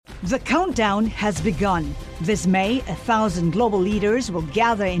The countdown has begun. This May, 1,000 global leaders will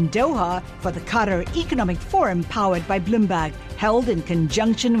gather in Doha for the Qatar Economic Forum powered by Bloomberg, held in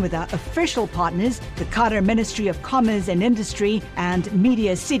conjunction with our official partners, the Qatar Ministry of Commerce and Industry and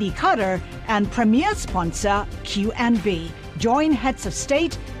Media City Qatar, and premier sponsor Q&B. Join heads of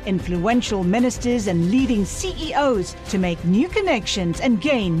state, influential ministers, and leading CEOs to make new connections and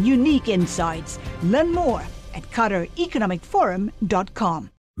gain unique insights. Learn more at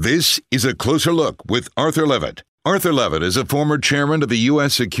QatarEconomicForum.com. This is A Closer Look with Arthur Levitt. Arthur Levitt is a former chairman of the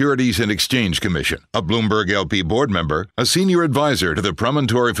U.S. Securities and Exchange Commission, a Bloomberg LP board member, a senior advisor to the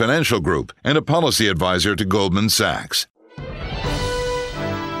Promontory Financial Group, and a policy advisor to Goldman Sachs.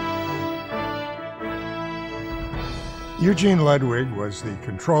 Eugene Ludwig was the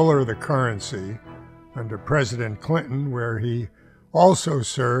controller of the currency under President Clinton, where he also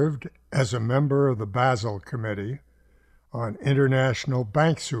served as a member of the Basel Committee on International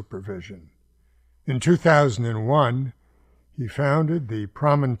Bank Supervision. In 2001, he founded the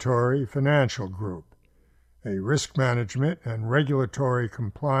Promontory Financial Group, a risk management and regulatory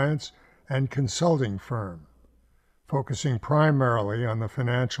compliance and consulting firm, focusing primarily on the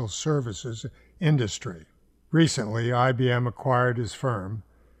financial services industry. Recently, IBM acquired his firm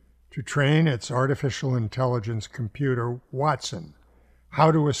to train its artificial intelligence computer, Watson,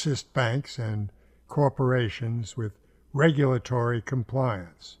 how to assist banks and corporations with regulatory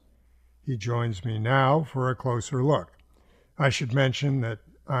compliance. He joins me now for a closer look. I should mention that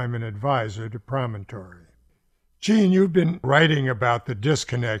I'm an advisor to Promontory. Gene, you've been writing about the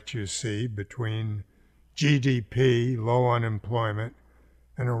disconnect you see between GDP, low unemployment,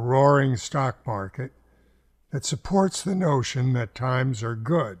 and a roaring stock market that supports the notion that times are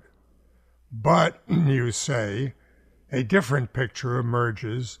good. But, you say, a different picture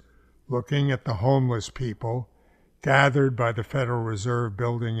emerges looking at the homeless people gathered by the Federal Reserve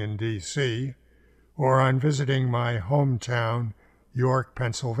building in D.C., or on visiting my hometown, York,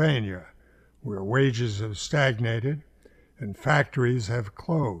 Pennsylvania, where wages have stagnated and factories have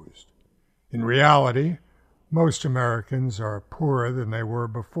closed. In reality, most Americans are poorer than they were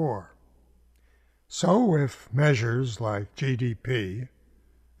before. So if measures like GDP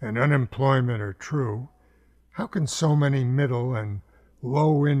and unemployment are true, how can so many middle and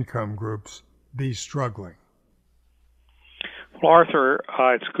low-income groups be struggling? Well, Arthur,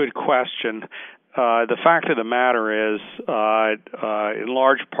 it's a good question. The fact of the matter is, in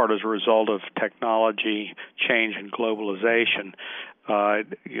large part as a result of technology change and globalization,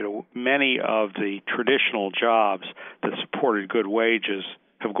 many of the traditional jobs that supported good wages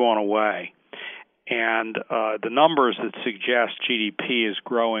have gone away. And the numbers that suggest GDP is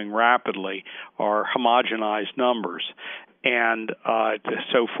growing rapidly are homogenized numbers. And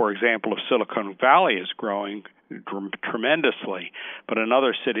so, for example, if Silicon Valley is growing tremendously, but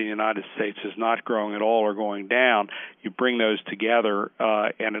another city in the United States is not growing at all or going down, you bring those together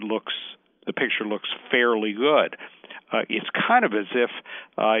and the picture looks fairly good. It's kind of as if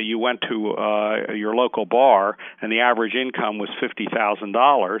you went to your local bar and the average income was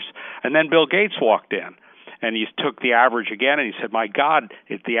 $50,000, and then Bill Gates walked in. And he took the average again, and he said, my God,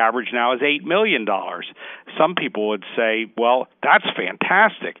 the average now is $8 million. Some people would say, well, that's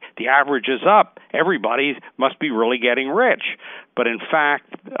fantastic. The average is up. Everybody must be really getting rich. But in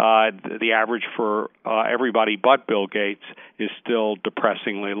fact, the average for everybody but Bill Gates is still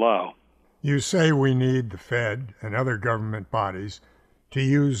depressingly low. You say we need the Fed and other government bodies to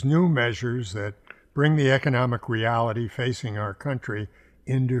use new measures that bring the economic reality facing our country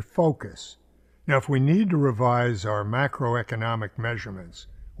into focus. Now, if we need to revise our macroeconomic measurements,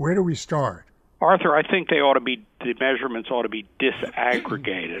 where do we start? Arthur, I think the measurements ought to be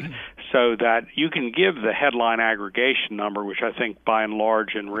disaggregated so that you can give the headline aggregation number, which I think by and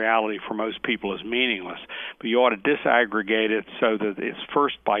large in reality for most people is meaningless, but you ought to disaggregate it so that it's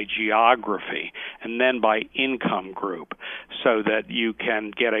first by geography and then by income group so that you can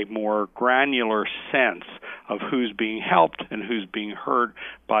get a more granular sense of who's being helped and who's being hurt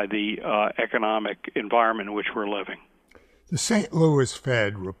by the economic environment in which we're living. The St. Louis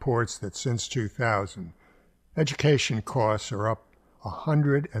Fed reports that since 2000, education costs are up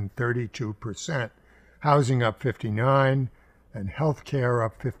 132%, housing up 59%, and health care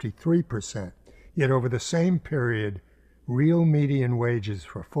up 53%. Yet over the same period, real median wages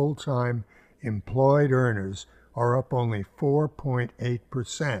for full-time employed earners are up only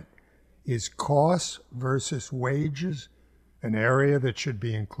 4.8%. Is costs versus wages an area that should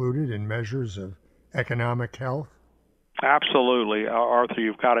be included in measures of economic health? Absolutely, Arthur,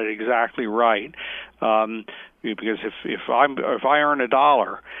 you've got it exactly right. Because if I earn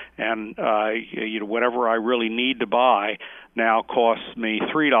 $1 and whatever I really need to buy now costs me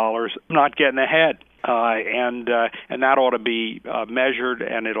 $3. I'm not getting ahead, and that ought to be measured,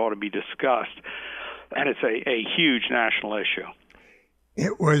 and it ought to be discussed. And it's a huge national issue.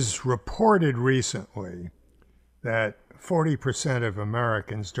 It was reported recently that 40% of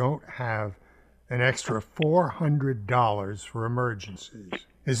Americans don't have an extra $400 for emergencies.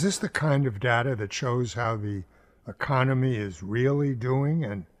 Is this the kind of data that shows how the economy is really doing?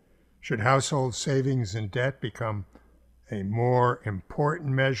 And should household savings and debt become a more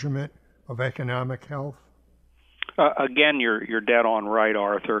important measurement of economic health? Again, you're dead on right,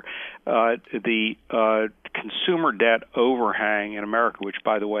 Arthur. The consumer debt overhang in America, which,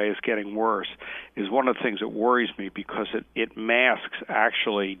 by the way, is getting worse, is one of the things that worries me because it masks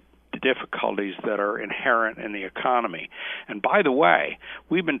actually the difficulties that are inherent in the economy. And by the way,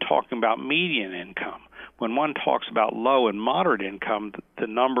 we've been talking about median income. When one talks about low and moderate income, the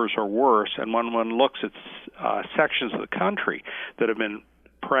numbers are worse. And when one looks at sections of the country that have been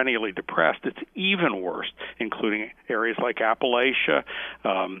perennially depressed, it's even worse, including areas like Appalachia,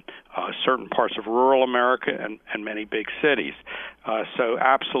 certain parts of rural America, and many big cities. So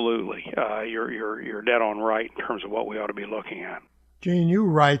absolutely, you're dead on right in terms of what we ought to be looking at. Gene, you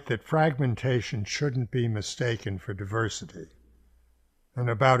write that fragmentation shouldn't be mistaken for diversity, and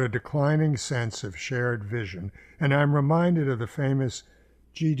about a declining sense of shared vision. And I'm reminded of the famous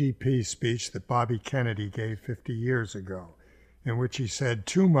GDP speech that Bobby Kennedy gave 50 years ago, in which he said,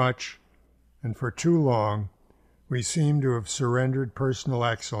 "Too much and for too long, we seem to have surrendered personal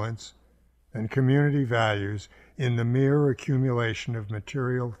excellence and community values in the mere accumulation of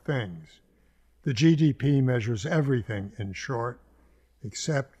material things. The GDP measures everything, in short,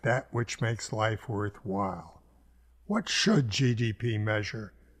 except that which makes life worthwhile." What should GDP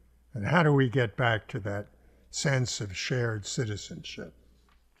measure, and how do we get back to that sense of shared citizenship?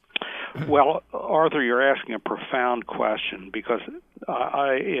 Well, Arthur, you're asking a profound question because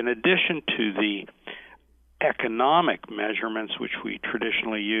in addition to the economic measurements which we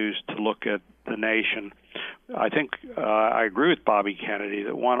traditionally use to look at the nation, I think I agree with Bobby Kennedy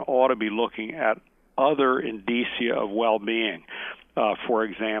that one ought to be looking at other indicia of well-being. For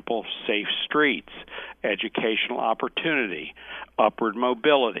example, safe streets, educational opportunity, upward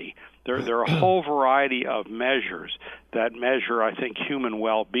mobility. There are a whole variety of measures that measure, I think, human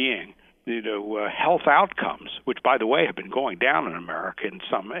well-being. Health outcomes, which, by the way, have been going down in America in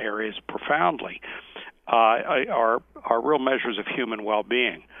some areas profoundly, are real measures of human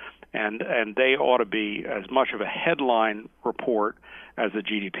well-being. And they ought to be as much of a headline report as the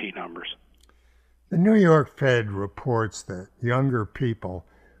GDP numbers. The New York Fed reports that younger people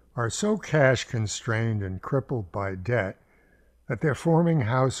are so cash constrained and crippled by debt that they're forming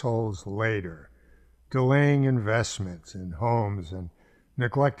households later, delaying investments in homes and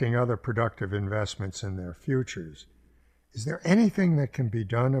neglecting other productive investments in their futures. Is there anything that can be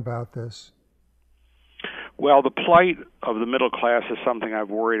done about this? Well, the plight of the middle class is something I've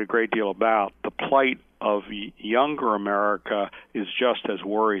worried a great deal about. The plight of younger America is just as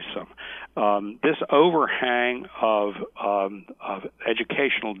worrisome. This overhang of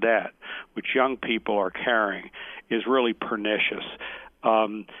educational debt, which young people are carrying, is really pernicious.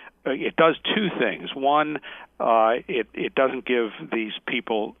 It does two things. One, it doesn't give these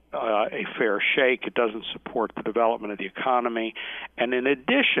people a fair shake. It doesn't support the development of the economy. And in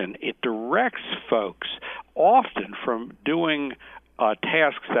addition, it directs folks often from doing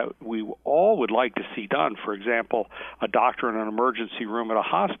tasks that we all would like to see done. For example, a doctor in an emergency room at a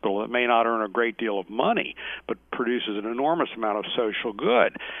hospital that may not earn a great deal of money, but produces an enormous amount of social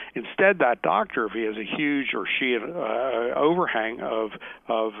good. Instead, that doctor, if he has a huge or she overhang of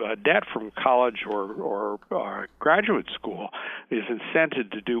debt from college or graduate school, is incented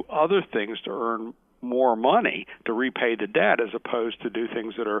to do other things to earn more money to repay the debt as opposed to do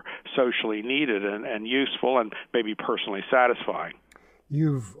things that are socially needed and useful and maybe personally satisfying.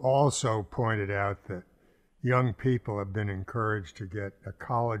 You've also pointed out that young people have been encouraged to get a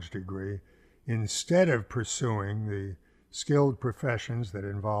college degree instead of pursuing the skilled professions that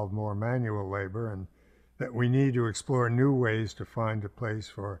involve more manual labor, and that we need to explore new ways to find a place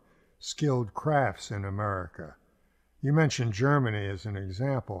for skilled crafts in America. You mentioned Germany as an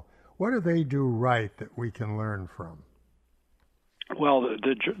example. What do they do right that we can learn from? Well,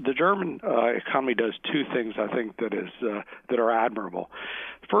 the German economy does two things, I think, that are admirable.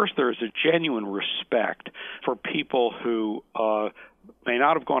 First, there is a genuine respect for people who may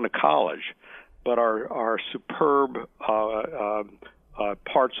not have gone to college, but are superb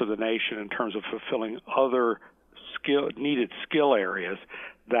parts of the nation in terms of fulfilling other needed skill areas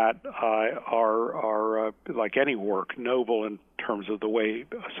that are like any work, noble in terms of the way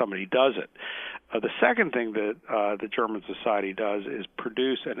somebody does it. The second thing that the German Society does is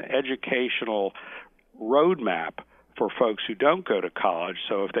produce an educational roadmap for folks who don't go to college.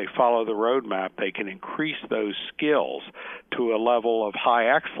 So if they follow the roadmap, they can increase those skills to a level of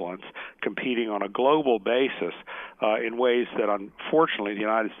high excellence, competing on a global basis in ways that, unfortunately, the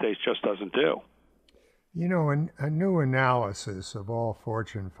United States just doesn't do. You know, a new analysis of all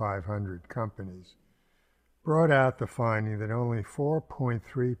Fortune 500 companies brought out the finding that only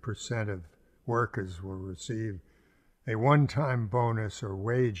 4.3% of workers will receive a one-time bonus or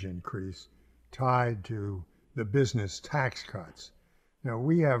wage increase tied to the business tax cuts. Now,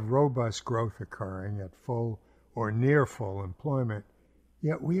 we have robust growth occurring at full or near full employment,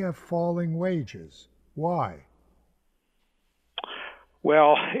 yet we have falling wages. Why?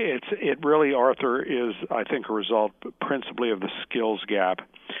 Well, it really, Arthur, is, I think, a result principally of the skills gap.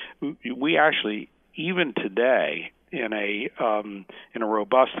 We actually, even today, in a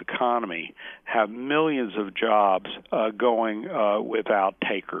robust economy, have millions of jobs going without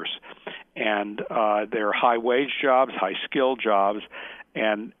takers, and they're high-wage jobs, high-skilled jobs,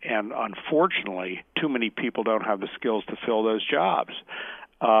 and unfortunately, too many people don't have the skills to fill those jobs.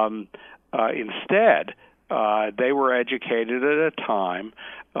 Instead, they were educated at a time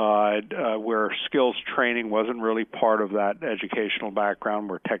where skills training wasn't really part of that educational background,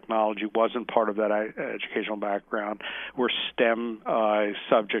 where technology wasn't part of that educational background, where STEM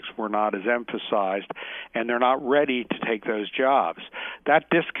subjects were not as emphasized, and they're not ready to take those jobs. That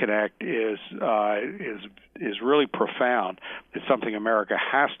disconnect is really profound. It's something America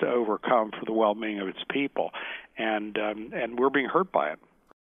has to overcome for the well-being of its people, and we're being hurt by it.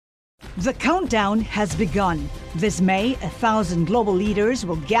 The countdown has begun. This May, 1,000 global leaders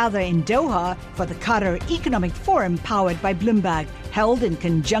will gather in Doha for the Qatar Economic Forum powered by Bloomberg, held in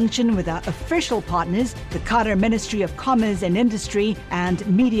conjunction with our official partners, the Qatar Ministry of Commerce and Industry and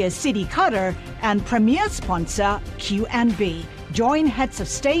Media City Qatar, and premier sponsor Q&B. Join heads of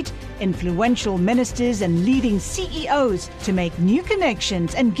state, influential ministers, and leading CEOs to make new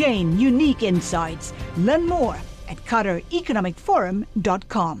connections and gain unique insights. Learn more at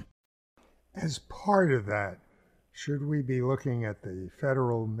QatarEconomicForum.com. As part of that, should we be looking at the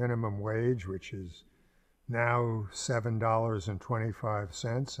federal minimum wage, which is now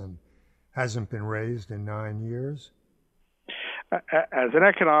 $7.25 and hasn't been raised in 9 years? As an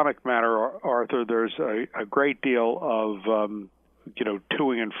economic matter, Arthur, there's a great deal of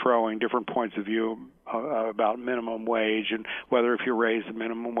toing and froing, different points of view about minimum wage, and whether if you raise the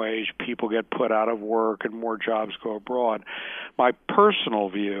minimum wage, people get put out of work and more jobs go abroad. My personal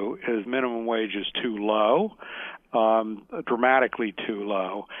view is minimum wage is too low, dramatically too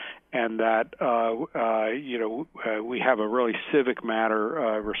low, and that we have a really civic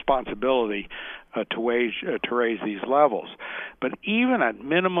matter responsibility to raise these levels. But even at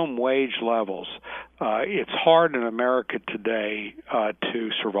minimum wage levels, it's hard in America today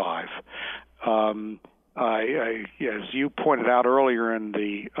to survive. As you pointed out earlier in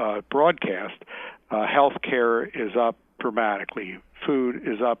the broadcast, health care is up dramatically. Food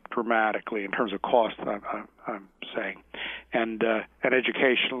is up dramatically in terms of cost, I'm saying. And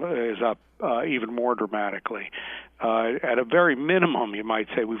education is up even more dramatically. At a very minimum, you might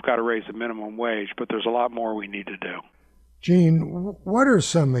say we've got to raise the minimum wage, but there's a lot more we need to do. Gene, what are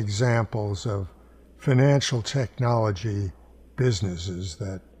some examples of financial technology businesses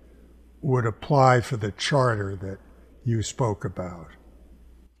that would apply for the charter that you spoke about?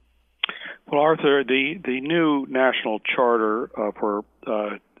 Well, Arthur, the new national charter for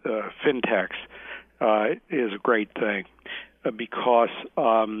fintechs is a great thing because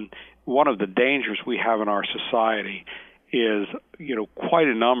one of the dangers we have in our society is, quite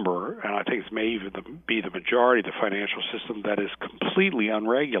a number, and I think it may even be the majority of the financial system that is completely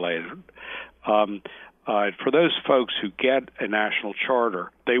unregulated. For those folks who get a national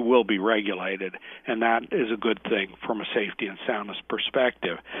charter, they will be regulated, and that is a good thing from a safety and soundness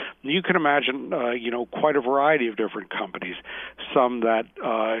perspective. You can imagine, quite a variety of different companies, some that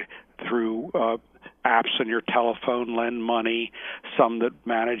through apps on your telephone lend money, some that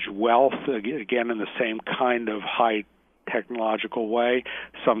manage wealth, again, in the same kind of high technological way,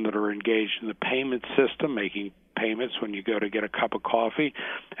 some that are engaged in the payment system, making payments when you go to get a cup of coffee,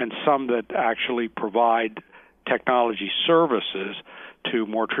 and some that actually provide technology services to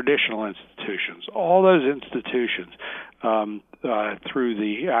more traditional institutions. All those institutions, through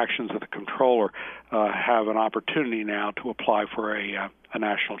the actions of the controller, have an opportunity now to apply for a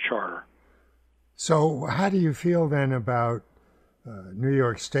national charter. So how do you feel then about New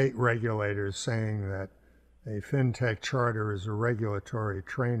York State regulators saying that a fintech charter is a regulatory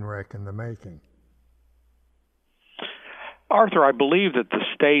train wreck in the making. Arthur, I believe that the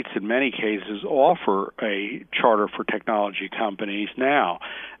states in many cases offer a charter for technology companies now.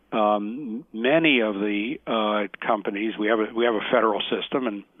 Many of the companies, we have a federal system,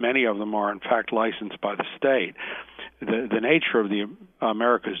 and many of them are in fact licensed by the state. The nature of the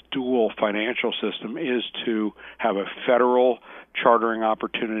America's dual financial system is to have a federal chartering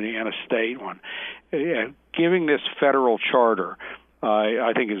opportunity and a state one. Giving this federal charter,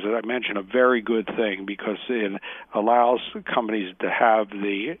 I think, is, as I mentioned, a very good thing because it allows companies to have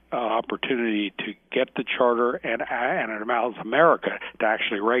the opportunity to get the charter and it allows America to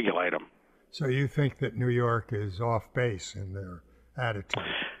actually regulate them. So you think that New York is off base in their attitude?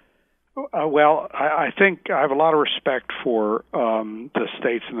 Well, I think I have a lot of respect for the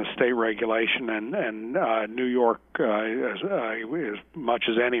states and the state regulation, and New York as much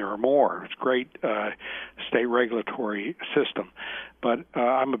as any or more. It's a great state regulatory system. But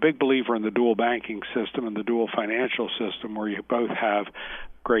I'm a big believer in the dual banking system and the dual financial system, where you both have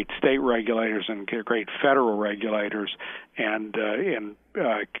great state regulators and great federal regulators, and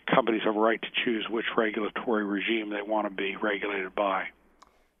companies have a right to choose which regulatory regime they want to be regulated by.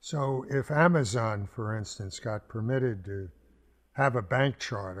 So if Amazon, for instance, got permitted to have a bank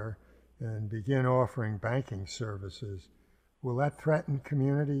charter and begin offering banking services, will that threaten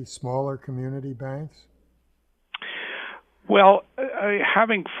smaller community banks? Well,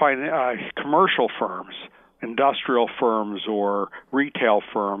 having commercial firms, industrial firms, or retail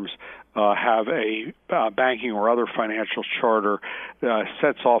firms have a banking or other financial charter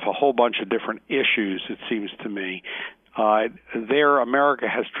sets off a whole bunch of different issues, it seems to me. America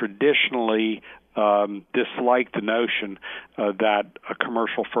has traditionally disliked the notion that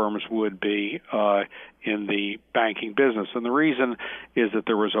commercial firms would be in the banking business. And the reason is that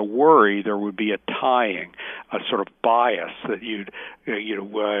there was a worry there would be a tying, a sort of bias that you'd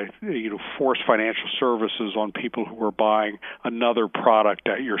force financial services on people who were buying another product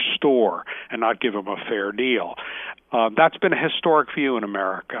at your store and not give them a fair deal. That's been a historic view in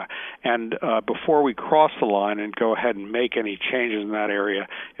America. And before we cross the line and go ahead and make any changes in that area,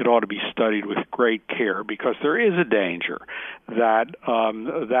 it ought to be studied with great care, because there is a danger that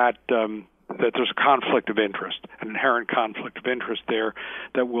there's a conflict of interest, an inherent conflict of interest there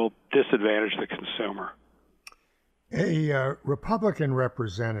that will disadvantage the consumer. A Republican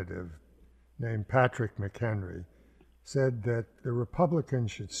representative named Patrick McHenry said that the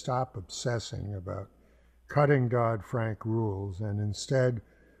Republicans should stop obsessing about cutting Dodd-Frank rules and instead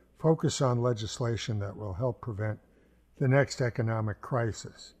focus on legislation that will help prevent the next economic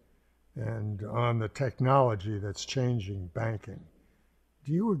crisis and on the technology that's changing banking.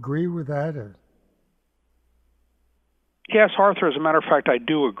 Do you agree with that? Yes, Arthur, as a matter of fact, I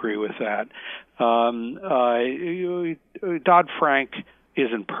do agree with that. Dodd-Frank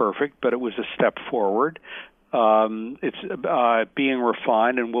isn't perfect, but it was a step forward. It's being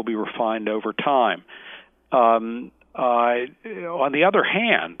refined and will be refined over time. On the other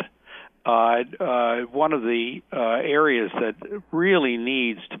hand, one of the areas that really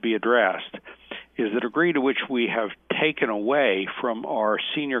needs to be addressed is the degree to which we have taken away from our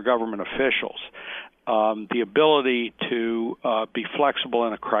senior government officials the ability to be flexible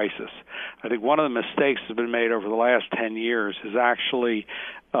in a crisis. I think one of the mistakes that's been made over the last 10 years is actually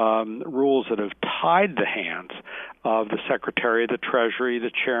rules that have tied the hands of the Secretary of the Treasury,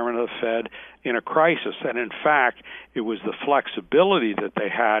 the Chairman of the Fed, in a crisis. And in fact, it was the flexibility that they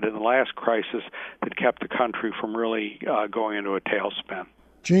had in the last crisis that kept the country from really going into a tailspin.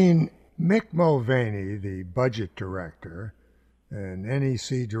 Gene, Mick Mulvaney, the budget director, and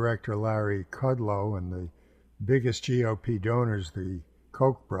NEC director Larry Kudlow, and the biggest GOP donors, the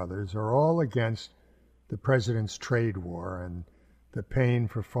Koch brothers, are all against the president's trade war, and the pain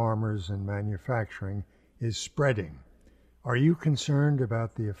for farmers and manufacturing is spreading. Are you concerned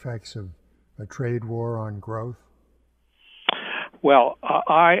about the effects of a trade war on growth? Well,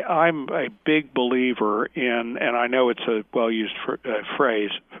 I'm a big believer in, and I know it's a well-used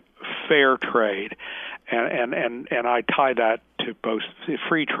phrase, fair trade, and I tie that to both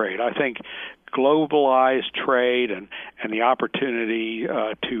free trade. I think globalized trade and the opportunity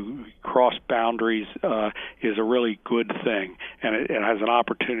to cross boundaries is a really good thing, and it has an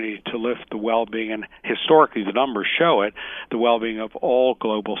opportunity to lift the well-being, and historically the numbers show it, the well-being of all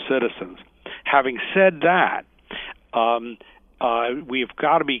global citizens. Having said that, we've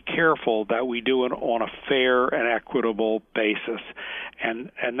got to be careful that we do it on a fair and equitable basis,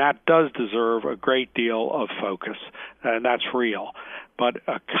 and that does deserve a great deal of focus, and that's real. But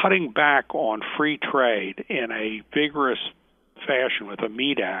cutting back on free trade in a vigorous fashion with a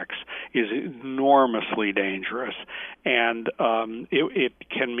meat axe is enormously dangerous, and it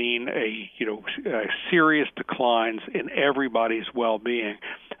can mean serious declines in everybody's well-being.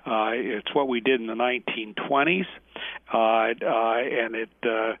 It's what we did in the 1920s, and it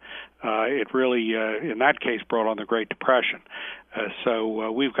really, in that case, brought on the Great Depression.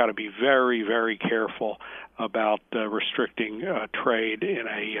 So we've got to be very, very careful about restricting trade in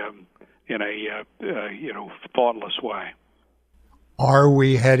a thoughtless way. Are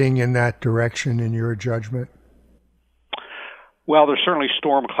we heading in that direction, in your judgment? Well, there's certainly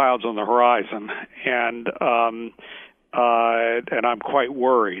storm clouds on the horizon, and I'm quite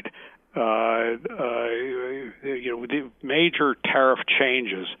worried. The major tariff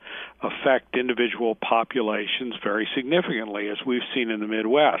changes affect individual populations very significantly, as we've seen in the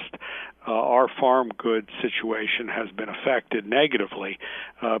Midwest. Our farm goods situation has been affected negatively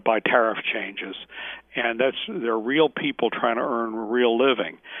by tariff changes, and there are real people trying to earn a real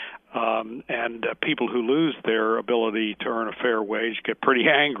living. And people who lose their ability to earn a fair wage get pretty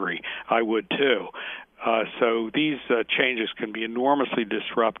angry. I would too. So these changes can be enormously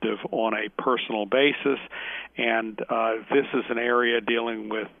disruptive on a personal basis, and this is an area dealing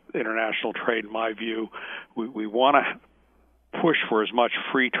with international trade, in my view. We want to push for as much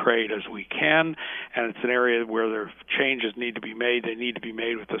free trade as we can, and it's an area where there changes need to be made. They need to be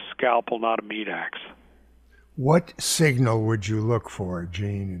made with a scalpel, not a meat axe. What signal would you look for,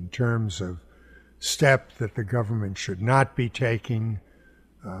 Gene, in terms of steps that the government should not be taking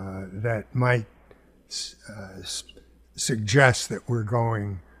that might suggest that we're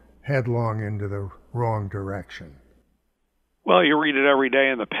going headlong into the wrong direction? Well, you read it every day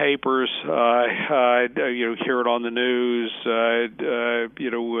in the papers. You hear it on the news.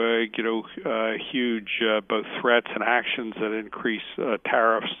 Huge both threats and actions that increase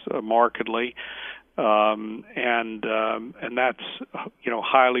tariffs markedly, and that's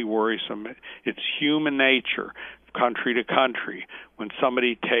highly worrisome. It's human nature, country to country, when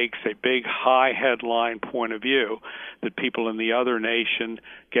somebody takes a big high headline point of view, that people in the other nation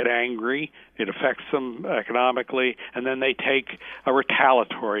get angry, it affects them economically, and then they take a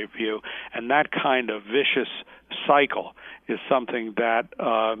retaliatory view. And that kind of vicious cycle is something that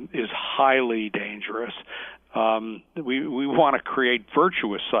is highly dangerous. We want to create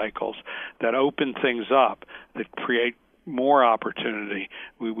virtuous cycles that open things up, that create more opportunity.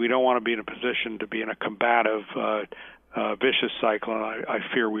 We don't want to be in a position to be in a combative, vicious cycle, and I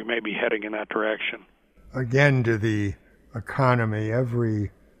fear we may be heading in that direction. Again, to the economy,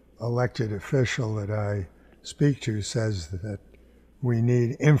 every elected official that I speak to says that we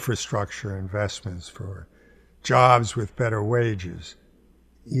need infrastructure investments for jobs with better wages.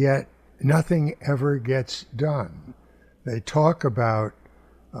 Yet nothing ever gets done. They talk about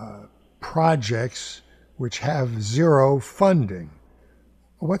projects which have zero funding.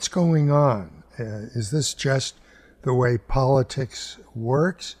 What's going on? Is this just the way politics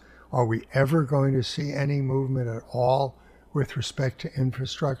works? Are we ever going to see any movement at all with respect to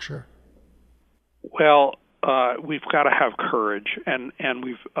infrastructure? Well, we've got to have courage, and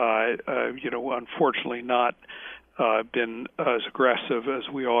we've, unfortunately not been as aggressive as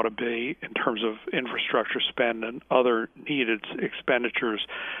we ought to be in terms of infrastructure spend and other needed expenditures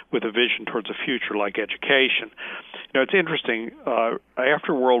with a vision towards a future like education. It's interesting.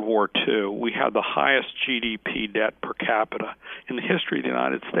 After World War II, we had the highest GDP debt per capita in the history of the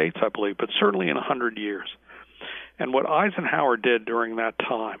United States, I believe, but certainly in 100 years. And what Eisenhower did during that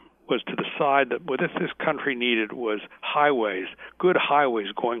time was to decide that what this country needed was highways, good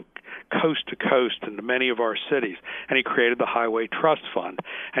highways going coast to coast into many of our cities. And he created the Highway Trust Fund,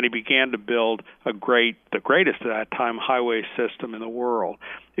 and he began to build the greatest at that time highway system in the world.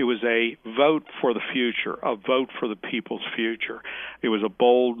 It was a vote for the future, a vote for the people's future. It was a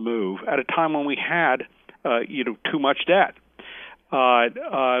bold move at a time when we had, too much debt.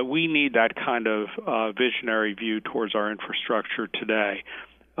 We need that kind of visionary view towards our infrastructure today.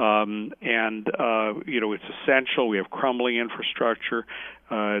 It's essential. We have crumbling infrastructure.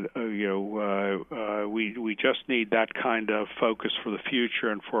 We just need that kind of focus for the future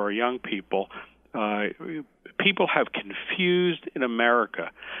and for our young people. People have confused in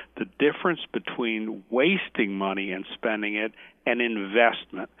America the difference between wasting money and spending it and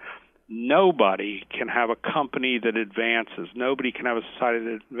investment. Nobody can have a company that advances. Nobody can have a society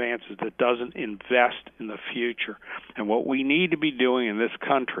that advances that doesn't invest in the future. And what we need to be doing in this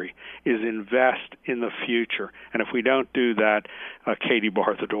country is invest in the future. And if we don't do that, Katie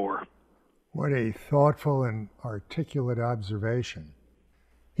barred the door. What a thoughtful and articulate observation.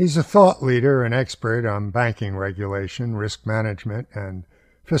 He's a thought leader and expert on banking regulation, risk management, and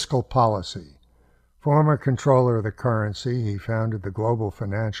fiscal policy. Former controller of the currency, he founded the global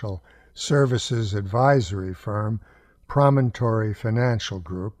financial services advisory firm Promontory Financial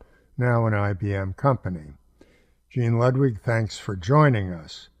Group, now an IBM company. Gene Ludwig, thanks for joining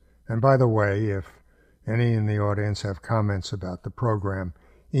us. And by the way, if any in the audience have comments about the program,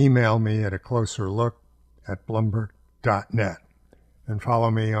 email me at acloserlook@bloomberg.net and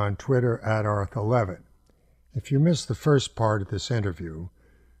follow me on Twitter @ArthurLevitt. If you missed the first part of this interview,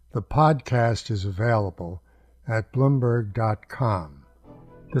 the podcast is available at Bloomberg.com.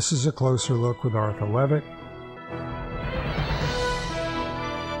 This is A Closer Look with Arthur Levitt.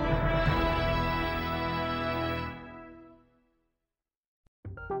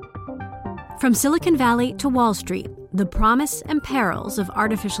 From Silicon Valley to Wall Street, the promise and perils of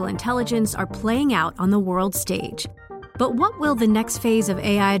artificial intelligence are playing out on the world stage. But what will the next phase of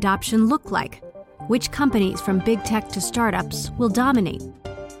AI adoption look like? Which companies, from big tech to startups, will dominate?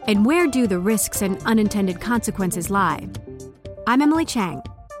 And where do the risks and unintended consequences lie? I'm Emily Chang.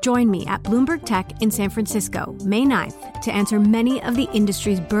 Join me at Bloomberg Tech in San Francisco, May 9th, to answer many of the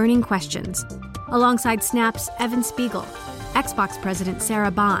industry's burning questions, alongside Snap's Evan Spiegel, Xbox President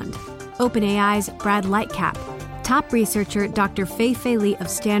Sarah Bond, OpenAI's Brad Lightcap, top researcher Dr. Fei-Fei Li of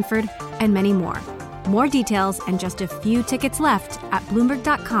Stanford, and many more. More details and just a few tickets left at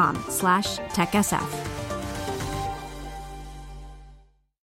Bloomberg.com/TechSF.